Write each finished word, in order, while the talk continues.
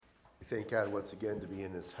thank God once again to be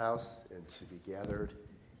in his house and to be gathered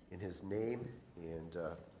in his name and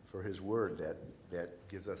for his word that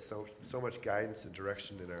gives us so much guidance and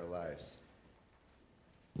direction in our lives.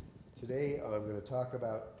 Today I'm going to talk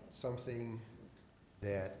about something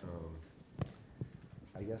that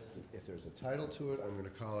I guess if there's a title to it, I'm going to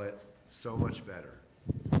call it So Much Better.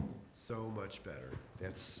 So much better.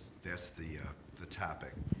 That's the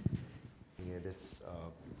topic. And it's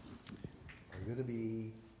I'm going to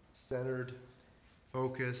be centered,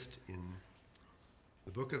 focused in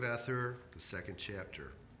the book of Ether, the second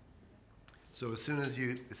chapter. So as soon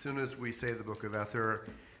as we say the book of Ether,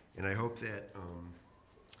 and I hope that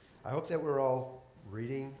we're all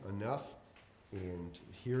reading enough and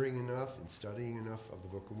hearing enough and studying enough of the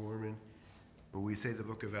Book of Mormon. When we say the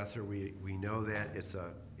book of Ether, we know that it's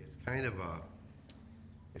kind of a,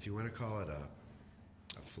 if you want to call it a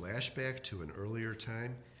flashback to an earlier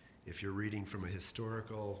time. If you're reading from a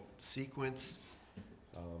historical sequence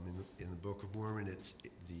in the Book of Mormon,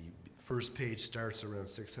 the first page starts around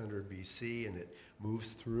 600 BC and it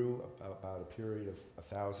moves through about a period of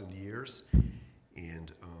 1,000 years.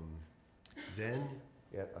 And then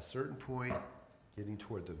at a certain point, getting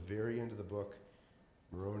toward the very end of the book,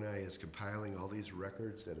 Moroni is compiling all these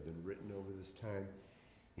records that have been written over this time.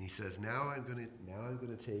 And he says, now I'm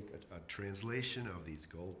going to take a translation of these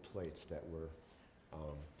gold plates that were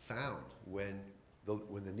found when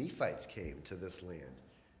the Nephites came to this land.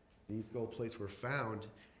 These gold plates were found,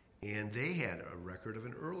 and they had a record of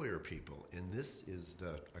an earlier people. And this is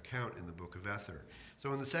the account in the book of Ether.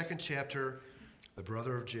 So in the second chapter, the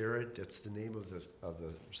brother of Jared, that's the name of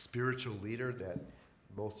the spiritual leader that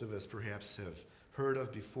most of us perhaps have heard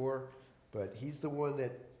of before, but he's the one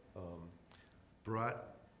that brought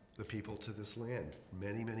the people to this land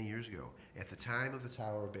many, many years ago. At the time of the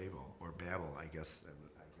Tower of Babel, or Babel, I guess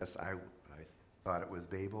I thought it was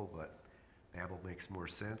Babel, but Babel makes more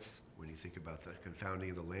sense when you think about the confounding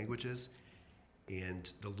of the languages.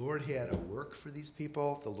 And the Lord had a work for these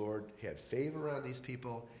people. The Lord had favor on these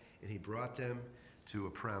people, and he brought them to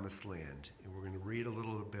a promised land. And we're going to read a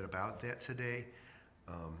little bit about that today.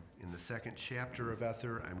 In the second chapter of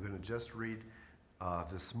Ether, I'm going to just read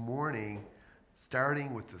this morning,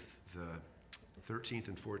 starting with the 13th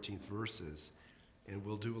and 14th verses, and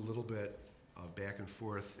we'll do a little bit of back and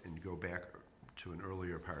forth and go back to an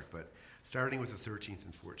earlier part, but starting with the 13th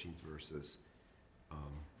and 14th verses,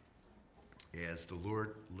 as the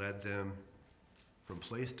Lord led them from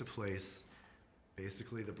place to place.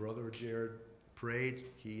 Basically, the brother of Jared prayed,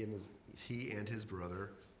 he and his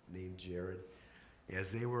brother, named Jared,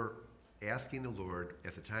 as they were asking the Lord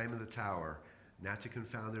at the time of the tower not to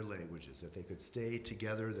confound their languages, that they could stay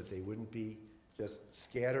together, that they wouldn't be just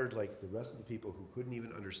scattered like the rest of the people who couldn't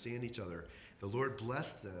even understand each other. The Lord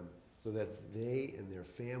blessed them so that they and their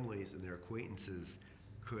families and their acquaintances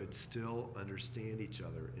could still understand each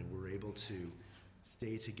other and were able to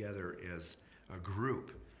stay together as a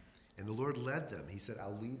group. And the Lord led them. He said,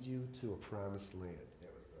 I'll lead you to a promised land.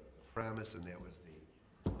 That was the promise, and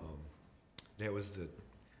that was the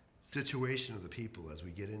situation of the people as we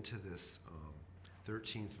get into this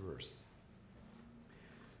 13th verse.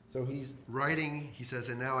 So he's writing, he says,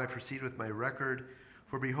 and now I proceed with my record.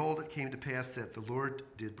 For behold, it came to pass that the Lord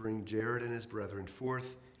did bring Jared and his brethren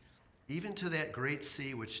forth, even to that great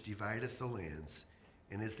sea which divideth the lands.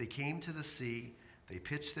 And as they came to the sea, they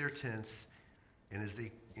pitched their tents, and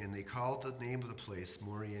they called the name of the place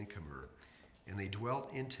Moriankamer. And they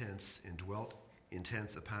dwelt in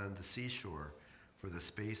tents upon the seashore for the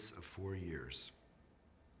space of 4 years.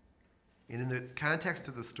 And in the context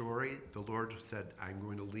of the story, the Lord said, I'm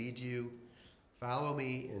going to lead you, follow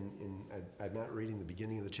me, and I'm not reading the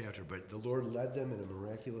beginning of the chapter, but the Lord led them in a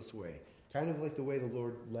miraculous way, kind of like the way the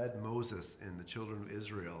Lord led Moses and the children of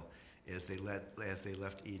Israel as they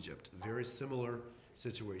left Egypt. Very similar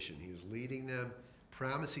situation. He was leading them,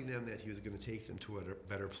 promising them that he was going to take them to a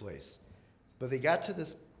better place. But they got to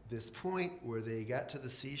this point where they got to the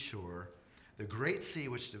seashore, the great sea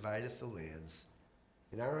which divideth the lands.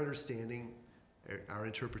 In our understanding, our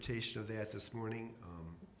interpretation of that this morning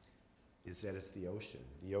is that it's the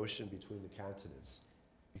ocean between the continents.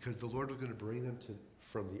 Because the Lord was going to bring them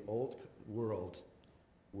from the old world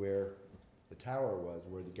where the tower was,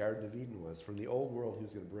 where the Garden of Eden was. From the old world, he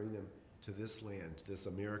was going to bring them to this land, this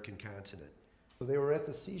American continent. So they were at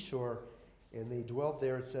the seashore, and they dwelt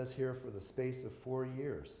there, it says here, for the space of 4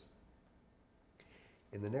 years.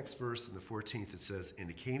 In the next verse, in the 14th, it says, and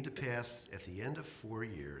it came to pass at the end of 4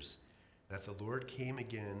 years that the Lord came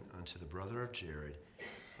again unto the brother of Jared,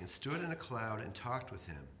 and stood in a cloud and talked with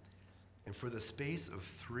him. And for the space of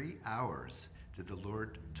 3 hours did the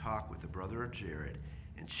Lord talk with the brother of Jared,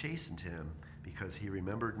 and chastened him because he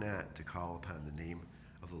remembered not to call upon the name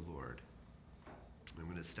of the Lord. I'm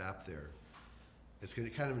going to stop there. It's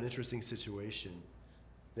kind of an interesting situation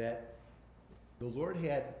that the Lord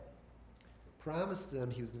had promised them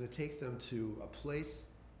he was going to take them to a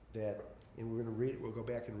place that, and we're going to read it, we'll go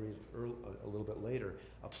back and read it a little bit later,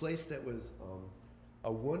 a place that was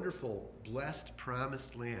a wonderful, blessed,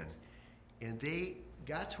 promised land. And they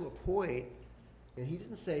got to a point, and he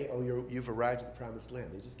didn't say, oh, you've arrived at the promised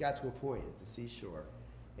land. They just got to a point at the seashore,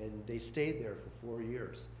 and they stayed there for 4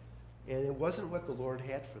 years. And it wasn't what the Lord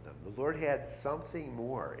had for them. The Lord had something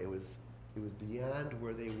more. It was beyond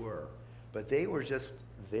where they were. But they were just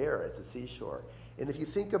there at the seashore. And if you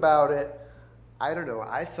think about it, I don't know,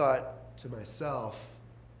 I thought to myself,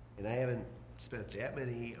 and I haven't spent that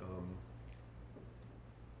many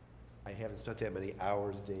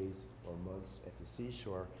hours, days, or months at the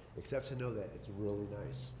seashore, except to know that it's really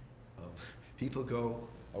nice. People go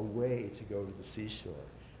away to go to the seashore.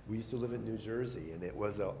 We used to live in New Jersey, and it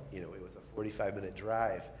was a 45-minute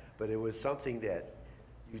drive, but it was something that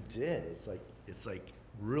you did. It's like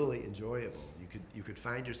really enjoyable. You could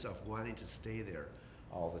find yourself wanting to stay there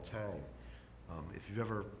all the time. If you've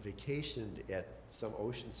ever vacationed at some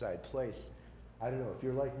oceanside place, I don't know, if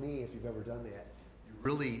you're like me, if you've ever done that, you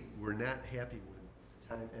really were not happy when the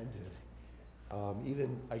time ended.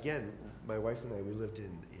 Even, again, my wife and I, we lived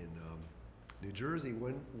in New Jersey.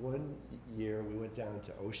 One year we went down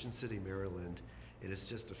to Ocean City, Maryland, and it's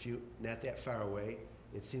just not that far away.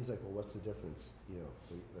 It seems like, well, what's the difference? The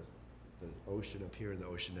ocean up here and the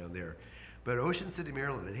ocean down there. But Ocean City,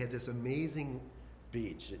 Maryland, it had this amazing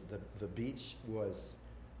beach. The beach was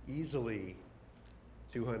easily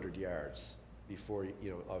 200 yards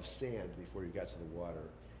of sand before you got to the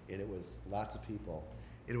water. And it was lots of people.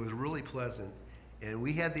 And it was really pleasant. And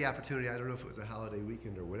we had the opportunity, I don't know if it was a holiday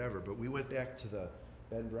weekend or whatever, but we went back to the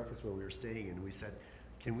bed and breakfast where we were staying, and we said,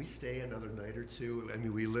 can we stay another night or two? I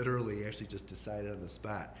mean, we literally actually just decided on the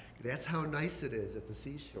spot. That's how nice it is at the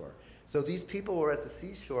seashore. So these people were at the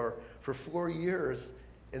seashore for 4 years,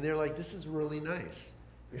 and they're like, this is really nice.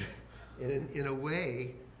 And in a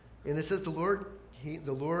way, and it says the Lord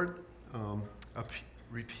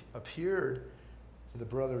appeared to the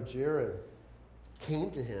brother Jared,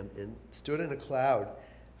 came to him and stood in a cloud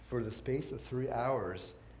for the space of 3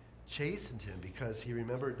 hours, chastened him because he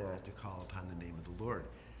remembered not to call upon the name of the Lord.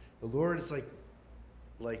 The Lord is like,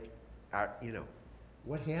 what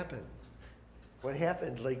happened? What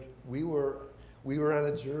happened? Like we were on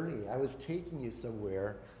a journey. I was taking you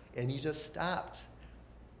somewhere, and you just stopped.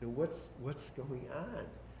 What's going on?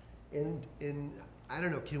 And I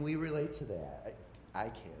don't know. Can we relate to that? I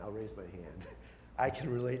can. I'll raise my hand. I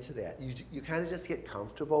can relate to that. You kind of just get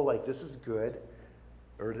comfortable, like this is good,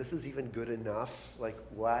 or this is even good enough. Like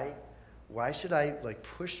why should I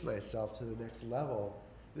push myself to the next level?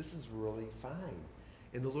 This is really fine.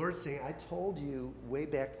 And the Lord's saying, I told you way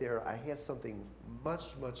back there, I have something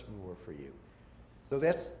much, much more for you. So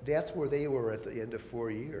that's where they were at the end of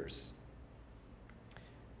 4 years.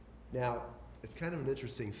 Now, it's kind of an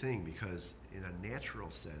interesting thing because in a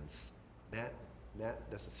natural sense, not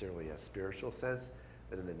necessarily a spiritual sense,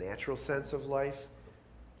 but in the natural sense of life,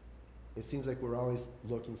 it seems like we're always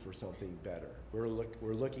looking for something better. We're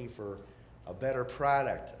looking for a better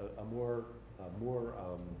product, a more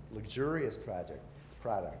luxurious product,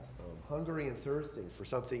 hungry and thirsting for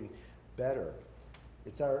something better.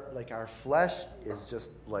 It's our flesh is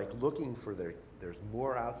just like looking for there's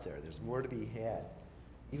more out there. There's more to be had.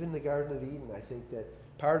 Even in the Garden of Eden, I think that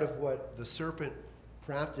part of what the serpent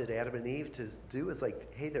prompted Adam and Eve to do is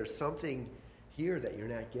like, hey, there's something here that you're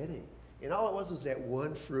not getting. And all it was that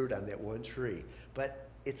one fruit on that one tree. But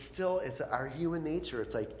it's our human nature.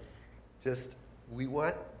 It's like just we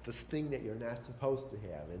want this thing that you're not supposed to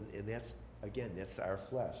have. And that's our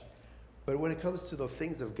flesh. But when it comes to the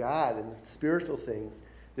things of God and the spiritual things,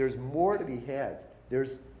 there's more to be had.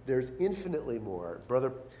 There's infinitely more.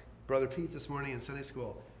 Brother Pete this morning in Sunday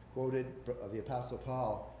school quoted the Apostle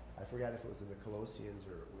Paul. I forgot if it was in the Colossians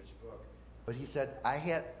or which book. But he said,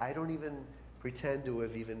 I don't even pretend to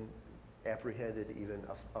have even apprehended even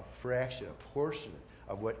a fraction, a portion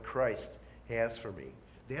of what Christ has for me.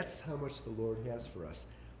 That's how much the Lord has for us.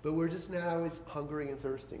 But we're just not always hungering and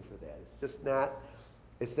thirsting for that.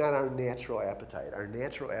 It's not our natural appetite. Our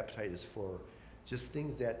natural appetite is for just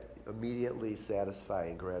things that immediately satisfy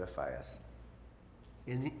and gratify us.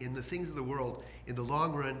 In the things of the world, in the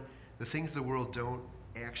long run, the things of the world don't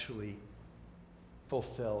actually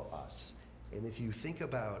fulfill us. And if you think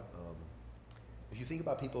about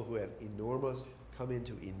people who have come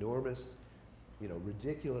into enormous,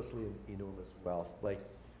 ridiculously enormous wealth, like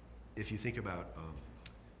if you think about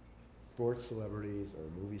sports celebrities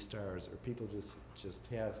or movie stars or people just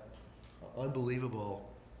have unbelievable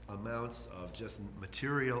amounts of just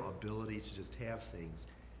material ability to just have things.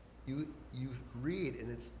 You read,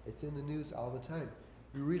 and it's in the news all the time.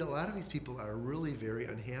 You read a lot of these people are really very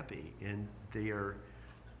unhappy, and they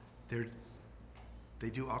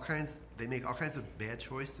make all kinds of bad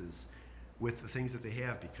choices with the things that they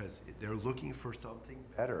have because they're looking for something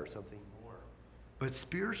better, something more. But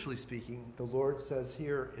spiritually speaking, the Lord says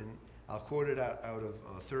here, and I'll quote it out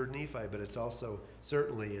of 3rd Nephi, but it's also,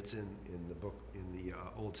 certainly it's in the book, in the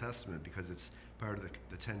Old Testament, because it's part of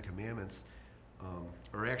the Ten Commandments.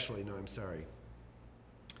 Or actually, no, I'm sorry.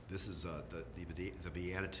 This is the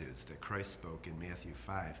Beatitudes that Christ spoke in Matthew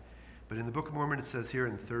 5. But in the Book of Mormon, it says here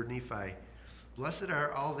in 3rd Nephi, "Blessed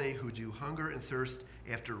are all they who do hunger and thirst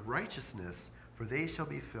after righteousness, for they shall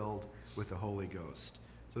be filled with the Holy Ghost."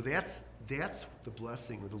 So that's the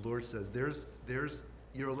blessing where the Lord says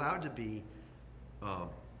you're allowed to be,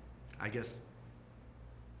 I guess,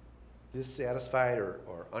 dissatisfied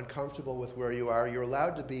or uncomfortable with where you are. You're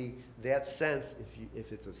allowed to be that sense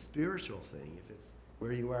if it's a spiritual thing, if it's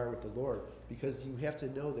where you are with the Lord, because you have to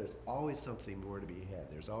know there's always something more to be had.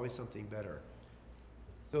 There's always something better.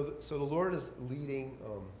 So the Lord is leading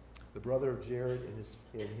the brother of Jared and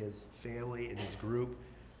his family and his group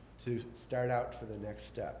to start out for the next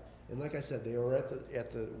step. And like I said, they were at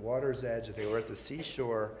the water's edge, they were at the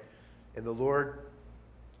seashore, and the Lord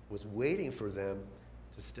was waiting for them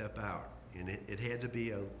to step out. And it had to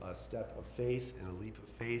be a step of faith and a leap of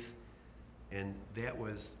faith. And that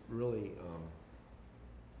was really,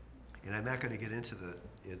 and I'm not going to get into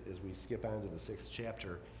as we skip on to the 6th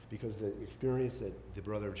chapter, because the experience that the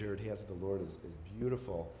brother of Jared has with the Lord is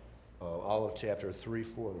beautiful. All of chapter 3,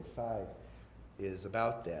 4, and 5 is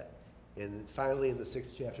about that. And finally, in the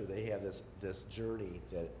 6th chapter, they have this journey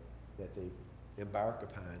that they embark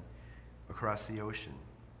upon across the ocean.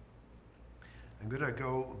 I'm going to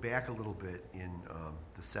go back a little bit in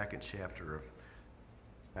the 2nd chapter of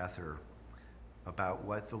Ether about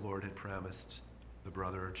what the Lord had promised the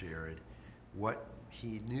brother of Jared, what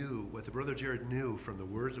the brother of Jared knew from the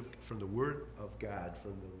word of God,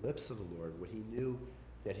 from the lips of the Lord, what he knew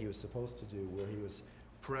that he was supposed to do, where he was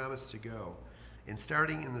promised to go. And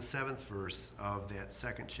starting in the 7th verse of that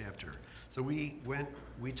 2nd chapter. So we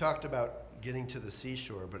talked about getting to the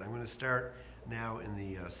seashore, but I'm going to start now in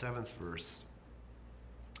the 7th verse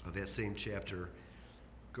of that same chapter,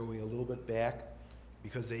 going a little bit back,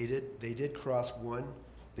 because they did cross one.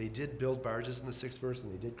 They did build barges in the 6th verse,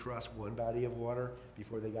 and they did cross one body of water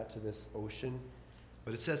before they got to this ocean.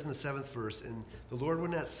 But it says in the 7th verse, "And the Lord would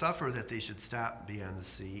not suffer that they should stop beyond the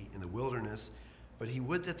sea in the wilderness, but he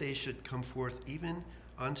would that they should come forth even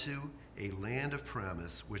unto a land of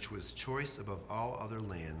promise, which was choice above all other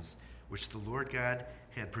lands, which the Lord God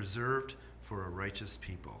had preserved for a righteous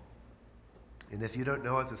people." And if you don't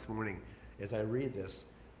know it this morning, as I read this,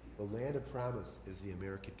 the land of promise is the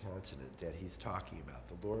American continent that he's talking about.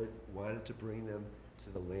 The Lord wanted to bring them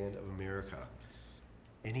to the land of America.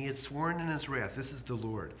 And he had sworn in his wrath, this is the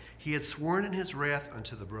Lord, he had sworn in his wrath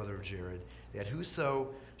unto the brother of Jared, that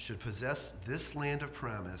whoso should possess this land of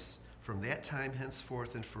promise from that time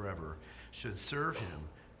henceforth and forever should serve him,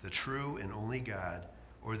 the true and only God,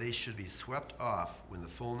 or they should be swept off when the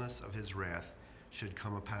fullness of his wrath should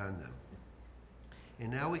come upon them.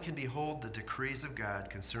 And now we can behold the decrees of God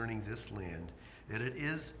concerning this land, that it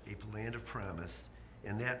is a land of promise,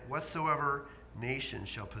 and that whatsoever nation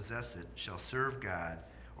shall possess it shall serve God,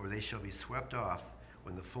 or they shall be swept off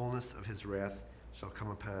when the fullness of his wrath shall come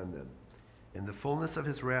upon them. And the fullness of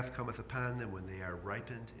his wrath cometh upon them when they are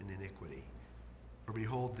ripened in iniquity. For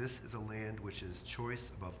behold, this is a land which is choice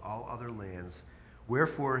above all other lands.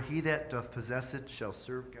 Wherefore he that doth possess it shall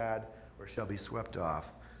serve God, or shall be swept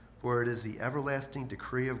off. For it is the everlasting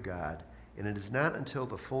decree of God, and it is not until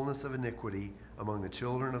the fullness of iniquity among the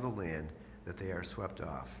children of the land that they are swept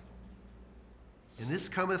off. And this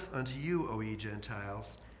cometh unto you, O ye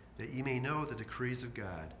Gentiles, that ye may know the decrees of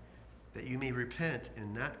God, that you may repent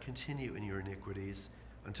and not continue in your iniquities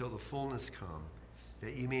until the fullness come,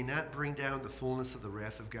 that ye may not bring down the fullness of the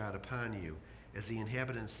wrath of God upon you, as the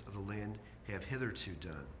inhabitants of the land have hitherto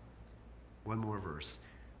done. One more verse.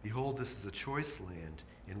 Behold, this is a choice land,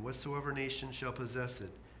 and whatsoever nation shall possess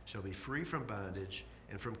it shall be free from bondage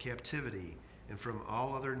and from captivity and from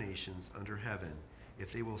all other nations under heaven,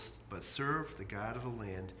 if they will but serve the God of the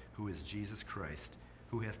land, who is Jesus Christ,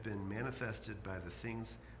 who hath been manifested by the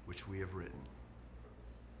things which we have written.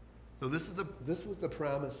 So this was the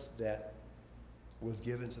promise that was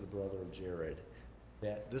given to the brother of Jared,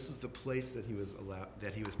 that this was the place that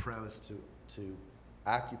he was promised to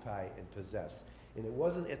occupy and possess. And it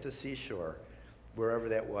wasn't at the seashore, wherever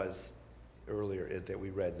that was earlier that we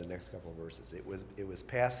read in the next couple of verses. It was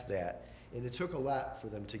past that, and it took a lot for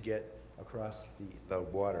them to get across the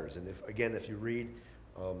waters. And if you read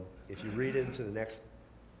into the next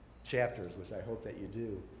chapters, which I hope that you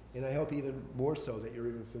do, and I hope even more so that you're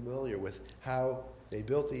even familiar with how they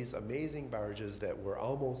built these amazing barges that were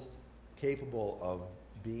almost capable of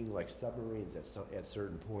being like submarines at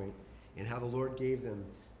certain point, and how the Lord gave them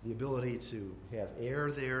the ability to have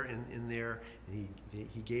air there in there, and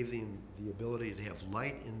he gave them the ability to have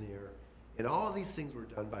light in there, and all of these things were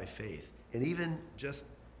done by faith. And even just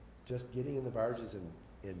getting in the barges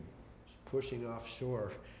and pushing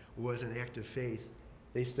offshore was an act of faith.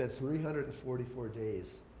 They spent 344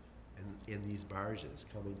 days in these barges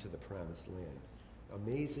coming to the promised land.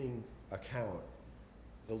 Amazing account.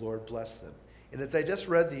 The Lord blessed them. And as I just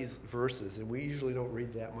read these verses, and we usually don't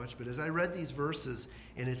read that much, but as I read these verses,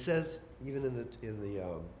 and it says even in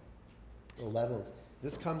the 11th,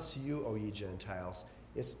 this comes to you, O ye Gentiles.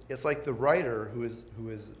 It's like the writer who is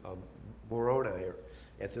Moroni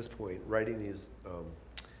at this point, writing these,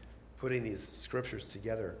 putting these scriptures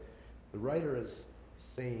together. The writer is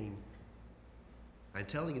saying, I'm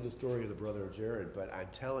telling you the story of the brother of Jared, but I'm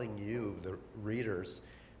telling you, the readers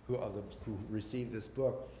who received this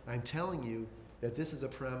book, I'm telling you that this is a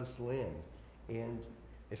promised land. And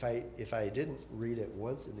if I didn't read it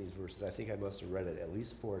once in these verses, I think I must have read it at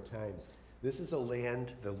least 4 times. This is a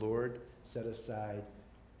land the Lord set aside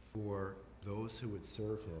for those who would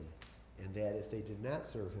serve him, and that if they did not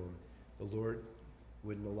serve him, the Lord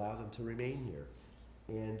wouldn't allow them to remain here.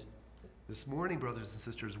 And this morning, brothers and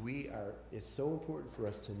sisters, it's so important for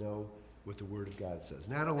us to know what the Word of God says.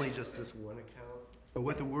 Not only just this one account, but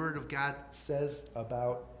what the Word of God says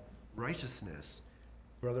about righteousness.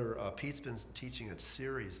 Brother Pete's been teaching a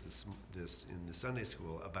series this in the Sunday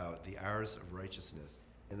school about the hours of righteousness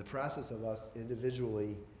and the process of us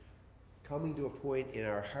individually coming to a point in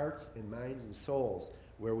our hearts and minds and souls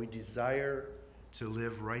where we desire to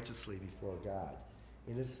live righteously before God.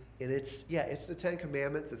 And it's the 10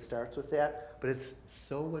 Commandments. It starts with that, but it's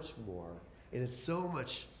so much more, and it's so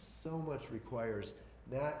much requires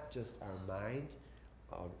not just our mind,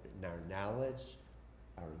 our knowledge,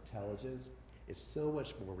 our intelligence. It so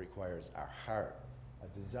much more requires our heart, a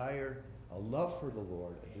desire, a love for the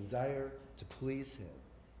Lord, a desire to please him.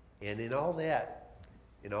 And in all that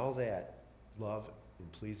love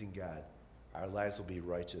and pleasing God, our lives will be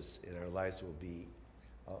righteous, and our lives will be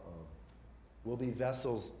we'll be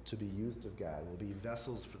vessels to be used of God. We'll be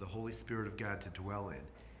vessels for the Holy Spirit of God to dwell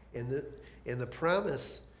in. And the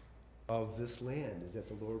promise of this land is that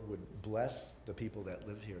the Lord would bless the people that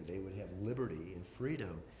live here. They would have liberty and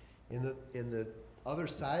freedom. In the other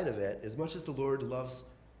side of it, as much as the Lord loves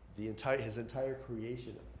his entire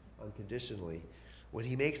creation unconditionally, when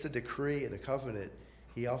he makes a decree and a covenant,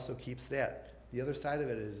 he also keeps that. The other side of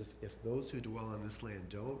it is if those who dwell on this land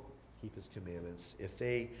don't keep his commandments, if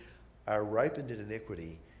they are ripened in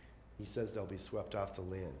iniquity, he says they'll be swept off the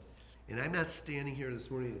land. And I'm not standing here this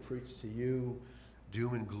morning to preach to you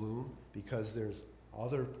doom and gloom, because there's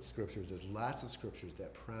other scriptures, there's lots of scriptures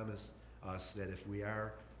that promise us that if we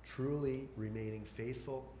are truly remaining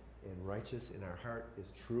faithful and righteous, and our heart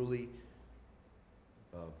is truly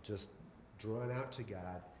just drawn out to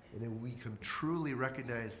God, and then we can truly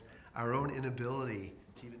recognize our own inability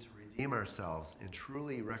to even to redeem ourselves, and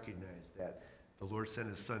truly recognize that the Lord sent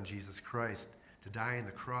his Son, Jesus Christ, to die on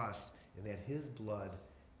the cross, and that his blood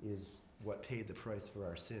is what paid the price for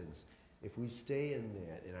our sins. If we stay in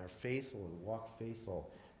that and are faithful and walk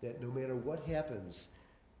faithful, that no matter what happens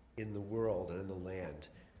in the world and in the land,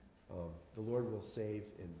 the Lord will save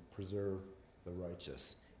and preserve the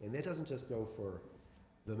righteous. And that doesn't just go for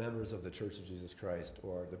the members of the Church of Jesus Christ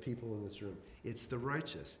or the people in this room. It's the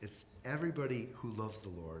righteous. It's everybody who loves the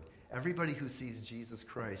Lord, everybody who sees Jesus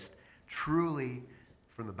Christ truly,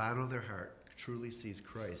 from the bottom of their heart, truly sees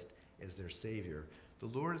Christ as their Savior. The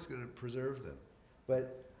Lord is going to preserve them.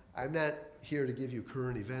 But I'm not here to give you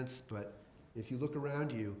current events, but if you look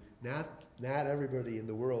around you, not everybody in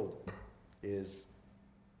the world is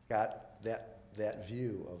got that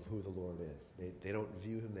view of who the Lord is. They don't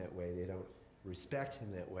view him that way. They don't respect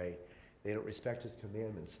him that way. They don't respect his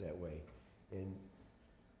commandments that way. And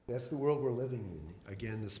that's the world we're living in.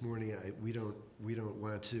 Again, this morning, we don't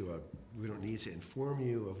need to inform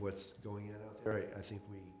you of what's going on out there. I think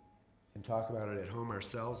we can talk about it at home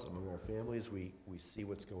ourselves, among our families. We see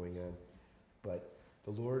what's going on. But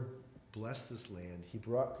the Lord blessed this land. He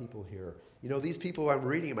brought people here. You know, these people I'm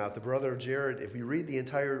reading about, the brother of Jared, if you read the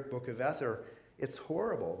entire book of Ether, it's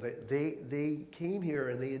horrible. They came here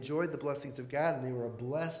and they enjoyed the blessings of God, and they were a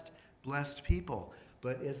blessed blessed people.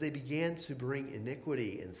 But as they began to bring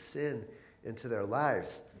iniquity and sin into their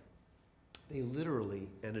lives, they literally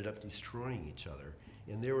ended up destroying each other.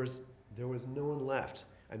 And there was no one left.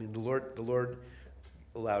 I mean, the Lord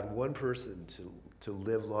allowed one person to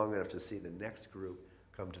live long enough to see the next group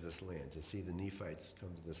come to this land, to see the Nephites come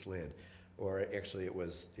to this land. Or actually it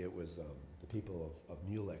was the people of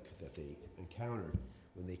Mulek that they encountered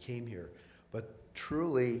when they came here. But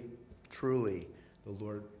truly, the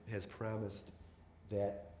Lord has promised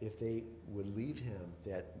that if they would leave him,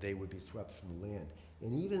 that they would be swept from the land.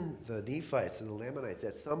 And even the Nephites and the Lamanites,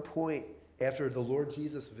 at some point after the Lord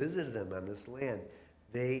Jesus visited them on this land,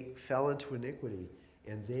 they fell into iniquity,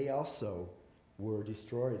 and they also were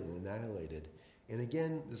destroyed and annihilated. And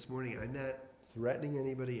again, this morning, I'm not threatening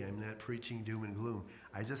anybody. I'm not preaching doom and gloom.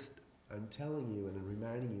 I'm telling you and I'm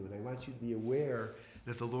reminding you, and I want you to be aware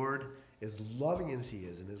that the Lord, as loving as he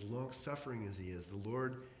is and as long-suffering as he is, the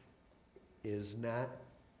Lord is not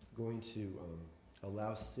going to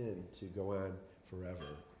allow sin to go on forever.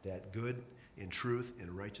 That good and truth and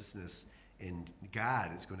righteousness in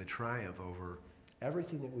God is going to triumph over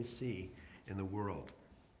everything that we see in the world.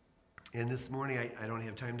 And this morning, I don't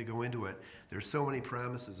have time to go into it. There's so many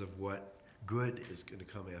promises of what good is going to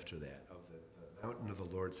come after that, of the mountain of the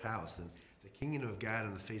Lord's house, and the kingdom of God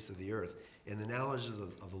on the face of the earth, and the knowledge of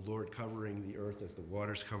the Lord covering the earth as the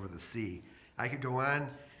waters cover the sea. I could go on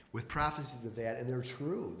with prophecies of that, and they're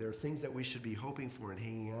true. They're things that we should be hoping for and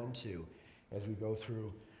hanging on to as we go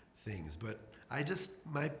through things. But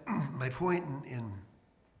my point in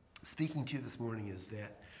speaking to you this morning is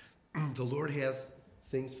that the Lord has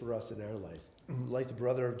things for us in our life. Like the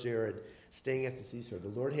brother of Jared staying at the seashore, the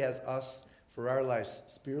Lord has us for our lives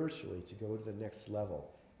spiritually to go to the next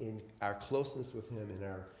level in our closeness with him, in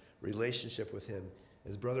our relationship with him.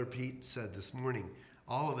 As Brother Pete said this morning,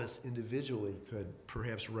 all of us individually could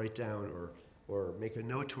perhaps write down or make a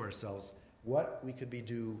note to ourselves what we could be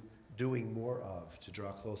doing more of to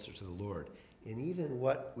draw closer to the Lord, and even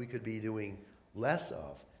what we could be doing less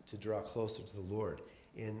of to draw closer to the Lord.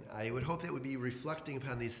 And I would hope that we'd be reflecting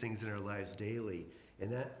upon these things in our lives daily,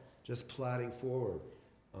 and not just plodding forward,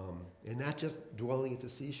 and not just dwelling at the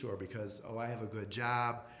seashore because, I have a good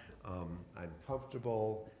job, I'm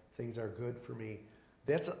comfortable, things are good for me.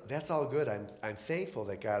 That's all good. I'm thankful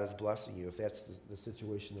that God is blessing you if that's the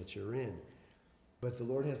situation that you're in. But the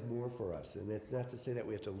Lord has more for us, and it's not to say that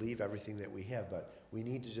we have to leave everything that we have, but we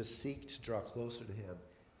need to just seek to draw closer to him,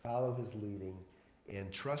 follow his leading,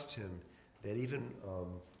 and trust him that even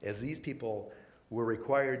as these people were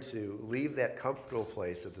required to leave that comfortable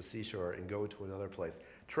place at the seashore and go to another place,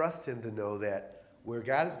 trust him to know that where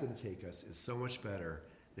God is going to take us is so much better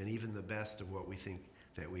than even the best of what we think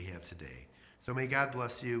that we have today. So may God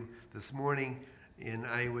bless you this morning, and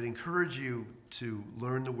I would encourage you to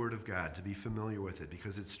learn the Word of God, to be familiar with it,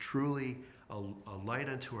 because it's truly a light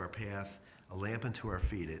unto our path, a lamp unto our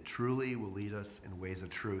feet. It truly will lead us in ways of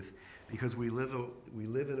truth, because we live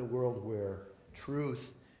in a world where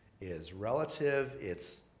truth is relative,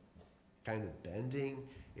 it's kind of bending,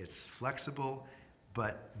 it's flexible,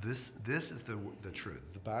 but this is the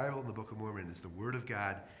truth. The Bible and the Book of Mormon is the Word of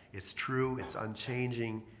God. It's true, it's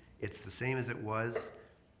unchanging, it's the same as it was.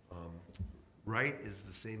 Right is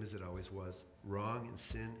the same as it always was. Wrong and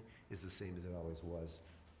sin is the same as it always was.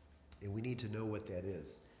 And we need to know what that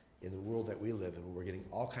is in the world that we live in, where we're getting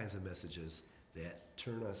all kinds of messages that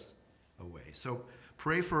turn us away. So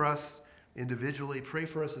pray for us individually. Pray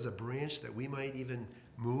for us as a branch that we might even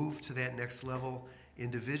move to that next level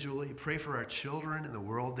individually. Pray for our children and the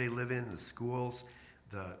world they live in, the schools,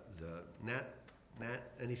 not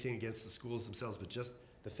anything against the schools themselves, but just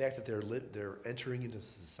the fact that they're entering into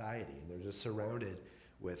society and they're just surrounded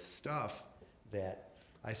with stuff that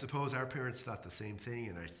I suppose our parents thought the same thing,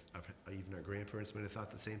 and even our grandparents might have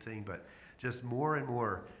thought the same thing, but just more and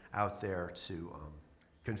more out there to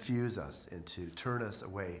confuse us and to turn us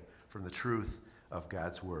away from the truth of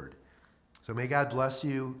God's Word. So may God bless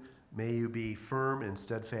you. May you be firm and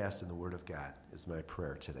steadfast in the Word of God, is my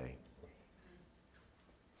prayer today.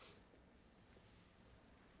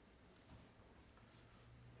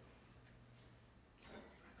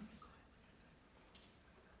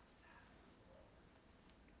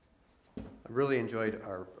 I really enjoyed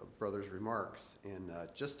our brother's remarks, and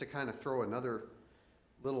just to kind of throw another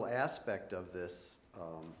little aspect of this,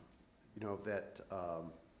 that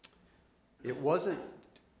it wasn't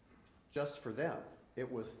just for them.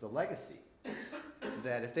 It was the legacy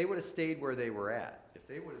that if they would have stayed where they were at, if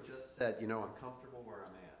they would have just said, I'm comfortable where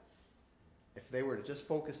I'm at, if they were to just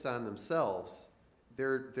focus on themselves,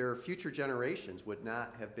 their future generations would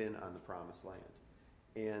not have been on the promised land.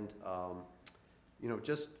 And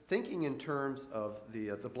just thinking in terms of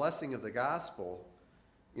the blessing of the gospel,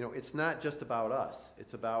 it's not just about us.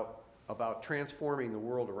 It's about transforming the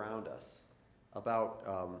world around us,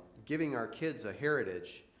 about giving our kids a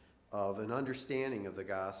heritage of an understanding of the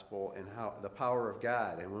gospel and how the power of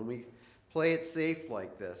God. And when we play it safe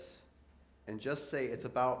like this and just say it's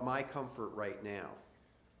about my comfort right now,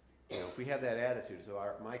 if we have that attitude, it's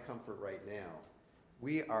about my comfort right now,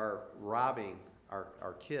 we are robbing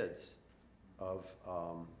our kids of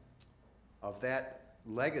that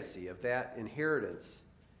legacy, of that inheritance.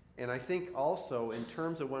 And I think also in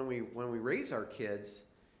terms of when we raise our kids,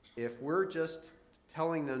 if we're just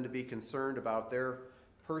telling them to be concerned about their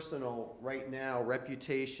personal right now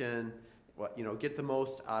reputation, get the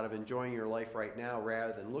most out of enjoying your life right now,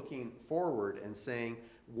 rather than looking forward and saying,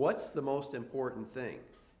 what's the most important thing?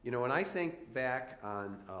 When I think back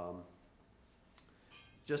on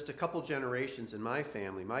just a couple generations in my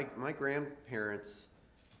family, my grandparents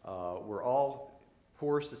were all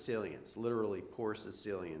poor Sicilians, literally poor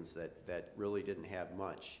Sicilians that really didn't have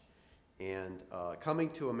much. And coming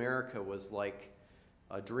to America was like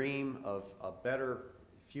a dream of a better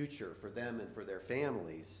future for them and for their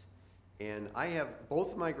families. And I have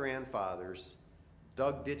both of my grandfathers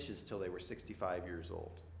dug ditches till they were 65 years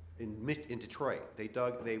old in Detroit.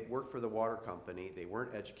 They worked for the water company. They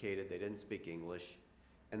weren't educated. They didn't speak English.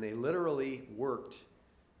 And they literally worked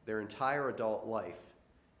their entire adult life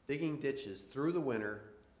digging ditches through the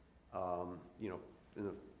winter,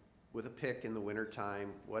 with a pick in the winter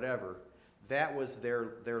time, whatever. That was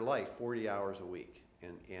their life, 40 hours a week.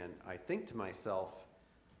 And I think to myself,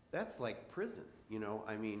 that's like prison.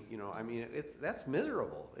 That's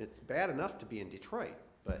miserable. It's bad enough to be in Detroit,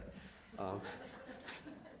 but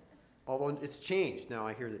although it's changed now.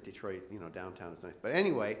 I hear that Detroit, downtown is nice. But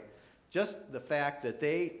anyway, just the fact that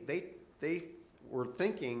they were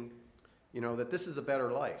thinking, that this is a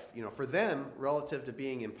better life. For them, relative to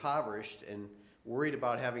being impoverished and worried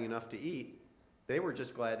about having enough to eat, they were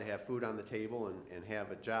just glad to have food on the table and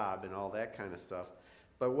have a job and all that kind of stuff.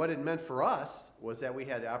 But what it meant for us was that we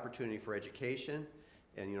had the opportunity for education.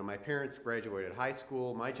 And, my parents graduated high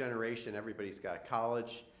school. My generation, everybody's got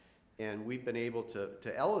college. And we've been able to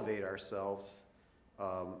elevate ourselves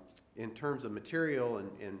in terms of material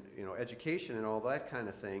and education and all that kind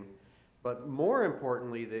of thing. But more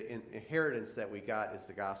importantly, the inheritance that we got is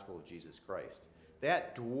the gospel of Jesus Christ.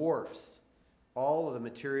 That dwarfs all of the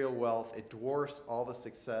material wealth. It dwarfs all the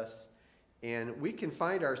success. And we can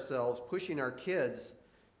find ourselves pushing our kids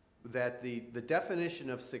that the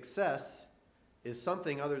definition of success is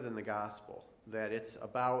something other than the gospel, that it's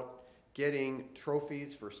about getting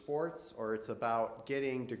trophies for sports, or it's about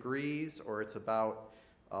getting degrees, or it's about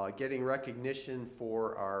getting recognition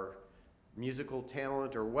for our musical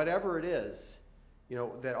talent, or whatever it is,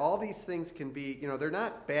 that all these things can be, they're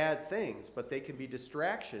not bad things, but they can be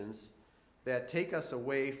distractions that take us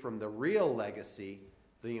away from the real legacy,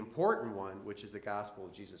 the important one, which is the gospel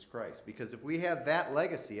of Jesus Christ. Because if we have that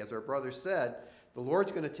legacy, as our brother said, the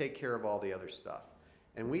Lord's going to take care of all the other stuff.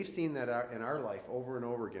 And we've seen that in our life over and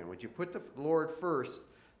over again. When you put the Lord first,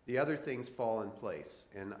 the other things fall in place.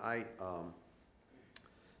 And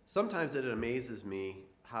sometimes it amazes me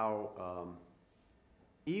how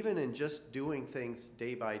even in just doing things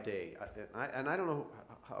day by day, and I don't know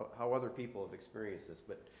how other people have experienced this,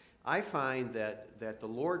 but I find that the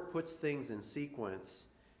Lord puts things in sequence.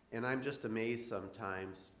 And I'm just amazed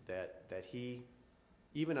sometimes that he,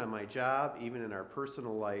 even on my job, even in our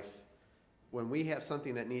personal life, when we have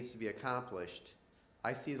something that needs to be accomplished,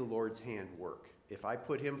 I see the Lord's hand work. If I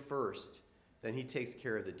put him first, then he takes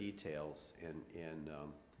care of the details and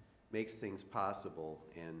makes things possible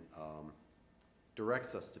and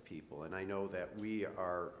directs us to people. And I know that we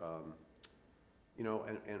are,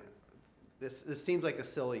 and this seems like a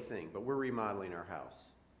silly thing, but we're remodeling our house,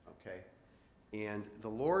 okay? And the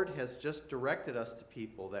Lord has just directed us to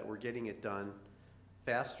people that we're getting it done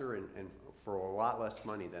faster and for a lot less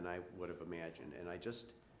money than I would have imagined. And I just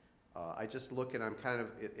look and I'm kind of,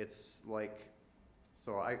 it's like,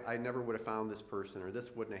 so I never would have found this person, or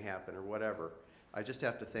this wouldn't have happened, or whatever. I just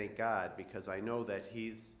have to thank God, because I know that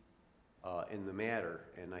he's in the matter.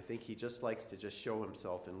 And I think he just likes to just show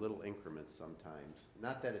himself in little increments sometimes.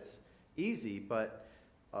 Not that it's easy, but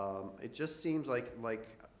it just seems like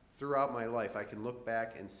throughout my life, I can look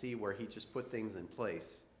back and see where he just put things in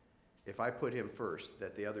place. If I put him first,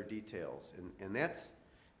 that the other details, and that's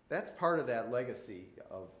part of that legacy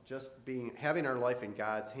of just having our life in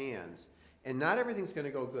God's hands. And not everything's going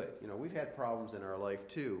to go good. We've had problems in our life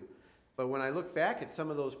too, but when I look back at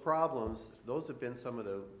some of those problems, those have been some of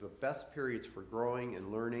the best periods for growing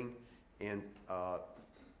and learning, and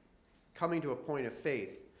coming to a point of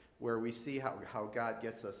faith where we see how God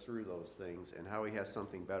gets us through those things and how he has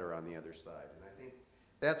something better on the other side. And I think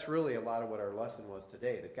that's really a lot of what our lesson was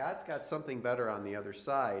today, that God's got something better on the other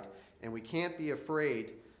side, and we can't be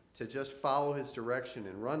afraid to just follow his direction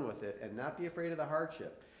and run with it and not be afraid of the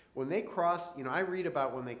hardship. When they cross, I read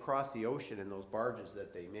about when they crossed the ocean in those barges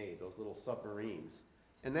that they made, those little submarines,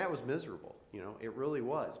 and that was miserable. It really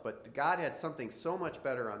was. But God had something so much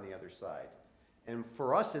better on the other side. And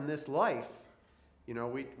for us in this life, they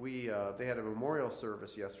had a memorial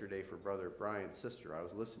service yesterday for Brother Brian's sister. I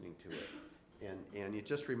was listening to it. And it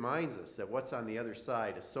just reminds us that what's on the other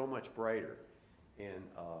side is so much brighter. And,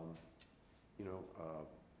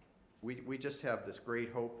 we just have this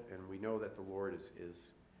great hope, and we know that the Lord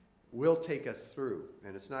will take us through.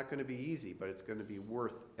 And it's not going to be easy, but it's going to be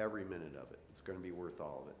worth every minute of it. It's going to be worth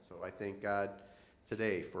all of it. So I thank God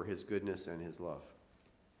today for his goodness and his love.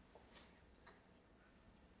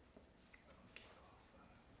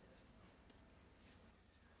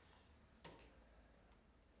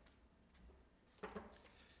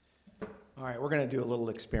 All right, we're going to do a little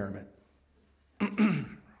experiment.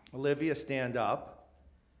 Olivia, stand up.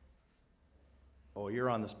 Oh, you're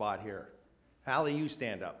on the spot here. Hallie, you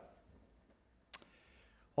stand up.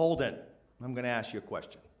 Holden, I'm going to ask you a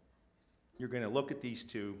question. You're going to look at these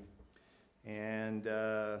two, and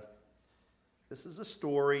this is a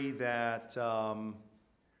story that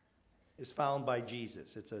is found by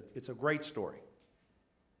Jesus. It's a great story.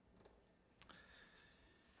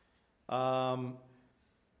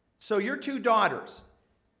 So your two daughters,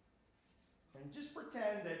 and just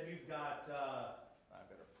pretend that you've got, I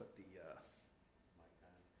better put the,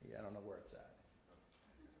 I don't know where it's at.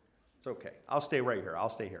 It's okay. I'll stay right here. I'll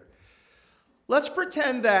stay here. Let's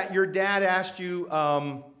pretend that your dad asked you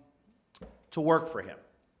to work for him,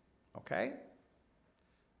 okay?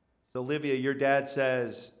 So Olivia, your dad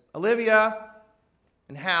says, Olivia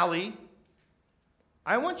and Hallie,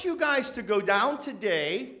 I want you guys to go down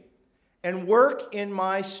today and work in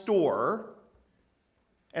my store,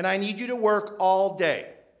 and I need you to work all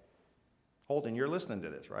day. Holden, you're listening to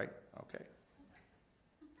this, right? Okay.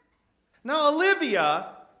 Now,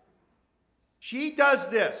 Olivia, she does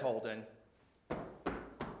this, Holden.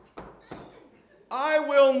 I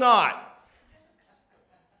will not.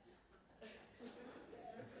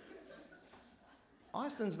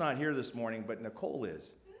 Austin's not here this morning, but Nicole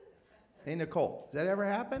is. Hey, Nicole, does that ever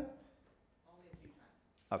happen? Only a few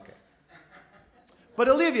times. Okay. But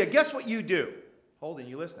Olivia, guess what you do? Holden,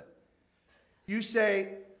 you listening? You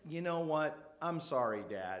say, you know what? I'm sorry,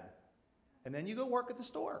 Dad. And then you go work at the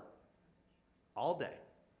store all day.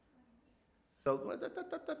 So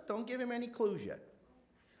don't give him any clues yet.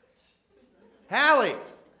 Hallie,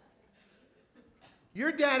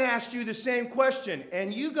 your dad asked you the same question,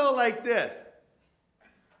 and you go like this.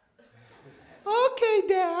 Okay,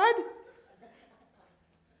 Dad.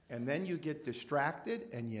 And then you get distracted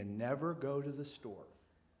and you never go to the store.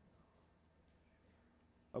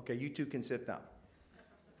 Okay, you two can sit down.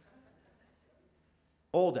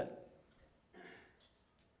 Holden,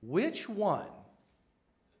 which one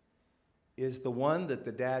is the one that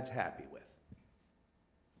the dad's happy with?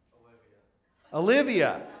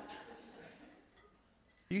 Olivia.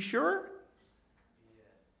 You sure? Yes.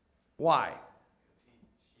 Why?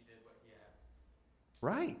 Because she did what he asked.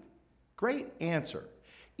 Right. Great answer.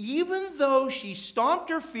 Even though she stomped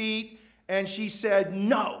her feet and she said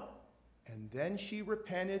no, and then she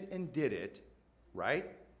repented and did it, right?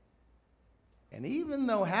 And even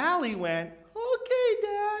though Hallie went, okay,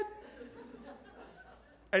 Dad,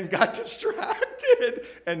 and got distracted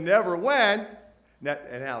and never went,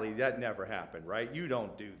 and Hallie, that never happened, right? You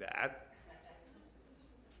don't do that.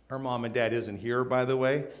 Her mom and dad isn't here, by the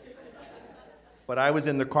way. But I was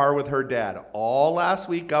in the car with her dad all last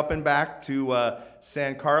week up and back to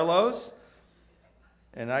San Carlos.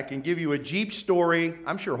 And I can give you a Jeep story.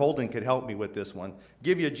 I'm sure Holden could help me with this one.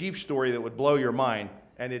 Give you a Jeep story that would blow your mind.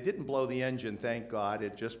 And it didn't blow the engine, thank God.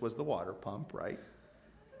 It just was the water pump, right?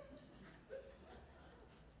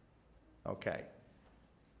 Okay.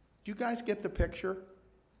 Do you guys get the picture?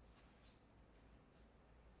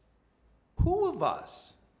 Who of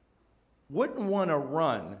us wouldn't want to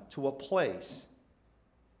run to a place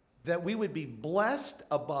that we would be blessed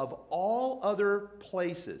above all other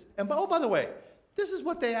places? And oh, by the way, this is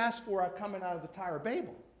what they asked for coming out of the Tower of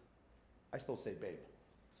Babel. I still say Babel.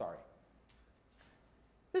 Sorry.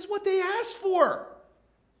 This is what they asked for.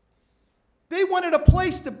 They wanted a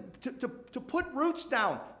place to put roots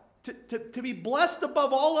down, to be blessed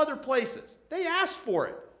above all other places. They asked for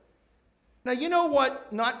it. Now, you know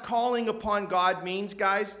what not calling upon God means,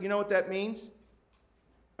 guys? You know what that means?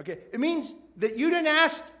 Okay, it means that you didn't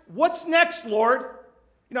ask What's next, Lord?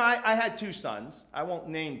 You know, I had 2 sons. I won't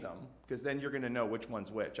name them because then you're going to know which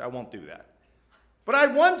one's which. I won't do that. But I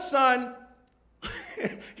had one son,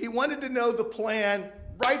 he wanted to know the plan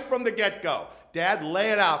right from the get-go. Dad,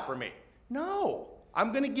 lay it out for me. No,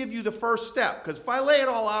 I'm going to give you the first step, because if I lay it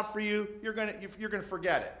all out for you, you're going to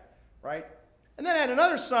forget it, right? And then I had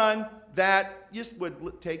another son that just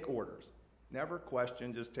would take orders. Never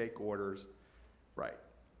question, just take orders. Right.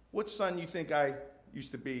 Which son you think I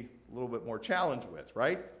used to be a little bit more challenged with,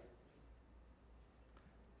 right?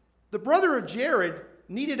 The brother of Jared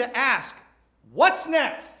needed to ask, what's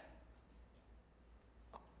next?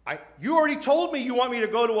 You already told me you want me to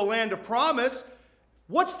go to a land of promise.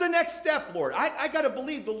 What's the next step, Lord? I got to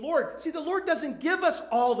believe the Lord. See, the Lord doesn't give us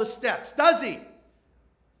all the steps, does he?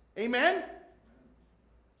 Amen?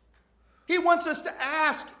 He wants us to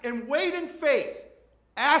ask and wait in faith,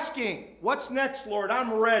 asking, what's next, Lord?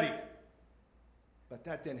 I'm ready. But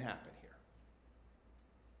that didn't happen here.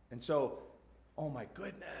 And so, oh my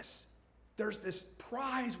goodness, there's this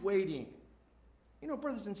prize waiting. You know,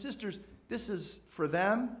 brothers and sisters, this is for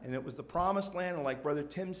them, and it was the promised land, and like Brother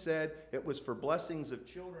Tim said, it was for blessings of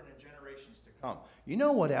children and generations to come. You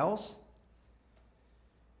know what else?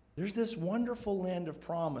 There's this wonderful land of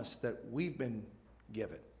promise that we've been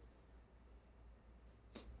given.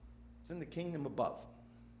 It's in the kingdom above.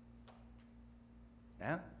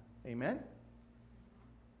 Yeah? Amen?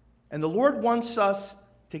 And the Lord wants us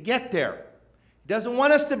to get there. He doesn't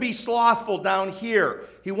want us to be slothful down here.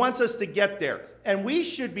 He wants us to get there. And we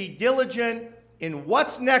should be diligent in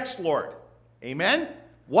what's next, Lord. Amen?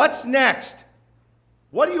 What's next?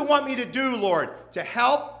 What do you want me to do, Lord, to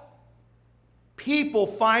help people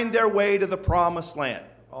find their way to the promised land?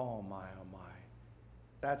 Oh my, oh my.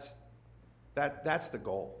 That's the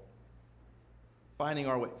goal. Finding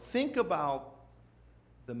our way. Think about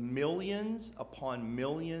the millions upon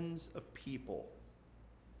millions of people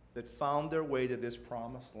that found their way to this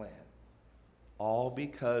promised land, all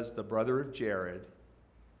because the brother of Jared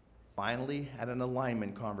finally had an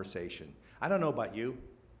alignment conversation. I don't know about you.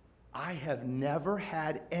 I have never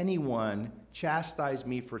had anyone chastise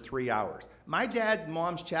me for 3 hours. My dad and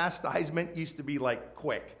mom's chastisement used to be like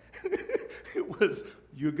quick. It was,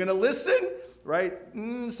 you're going to listen, right?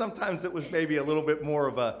 Sometimes it was maybe a little bit more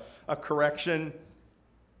of a correction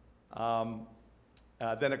than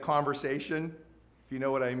a conversation, if you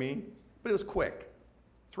know what I mean. But it was quick.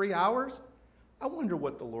 3 hours? I wonder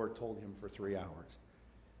what the Lord told him for 3 hours.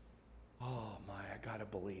 Oh my, I gotta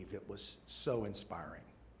believe it was so inspiring.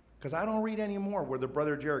 Because I don't read anymore where the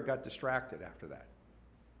brother Jared got distracted after that.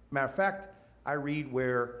 Matter of fact, I read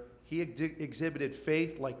where he exhibited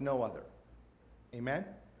faith like no other. Amen?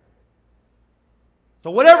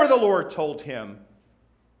 So whatever the Lord told him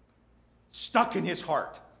stuck in his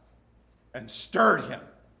heart and stirred him.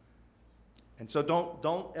 And so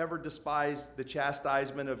don't ever despise the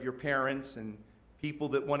chastisement of your parents and people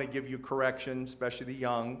that want to give you correction, especially the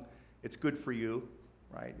young. It's good for you,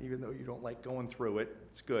 right? Even though you don't like going through it,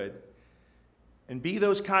 it's good. And be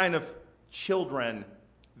those kind of children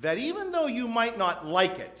that even though you might not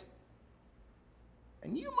like it,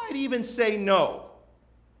 and you might even say no,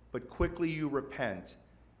 but quickly you repent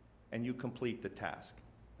and you complete the task.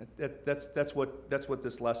 That's what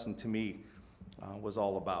this lesson to me was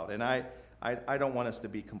all about. And I don't want us to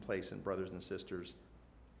be complacent, brothers and sisters.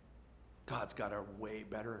 God's got a way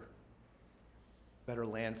better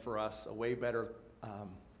land for us, a way better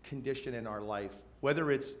condition in our life. Whether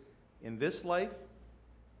it's in this life,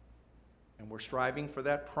 and we're striving for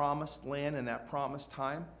that promised land and that promised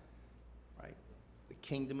time, right? The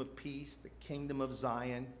kingdom of peace, the kingdom of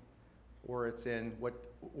Zion, or it's in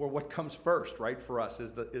what comes first, right, for us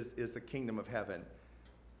is the kingdom of heaven.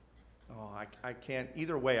 Oh, I can't.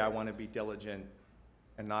 Either way, I want to be diligent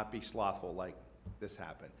and not be slothful like this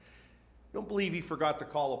happened. I don't believe he forgot to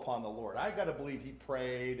call upon the Lord. I got to believe he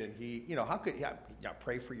prayed and how could he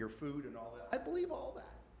pray for your food and all that? I believe all that.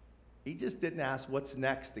 He just didn't ask what's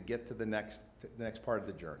next to get to the next part of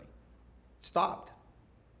the journey. Stopped.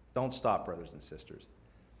 Don't stop, brothers and sisters.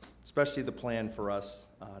 Especially the plan for us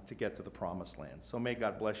to get to the promised land. So may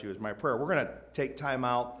God bless you is my prayer. We're going to take time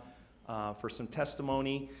out for some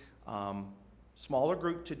testimony. Smaller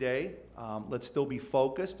group today. Let's still be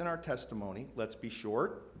focused in our testimony. Let's be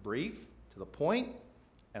short, brief, to the point,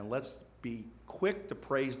 and let's be quick to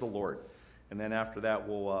praise the Lord. And then after that,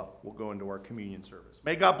 we'll go into our communion service.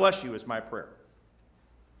 May God bless you is my prayer.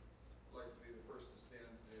 I'd like to be the first to stand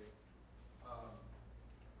today.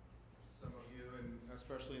 Some of you, and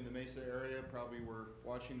especially in the Mesa area, probably were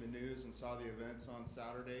watching the news and saw the events on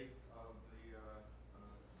Saturday of the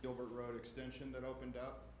Gilbert Road extension that opened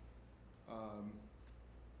up.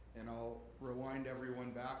 And I'll rewind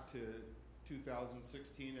everyone back to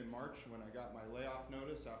 2016 in March when I got my layoff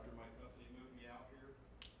notice after my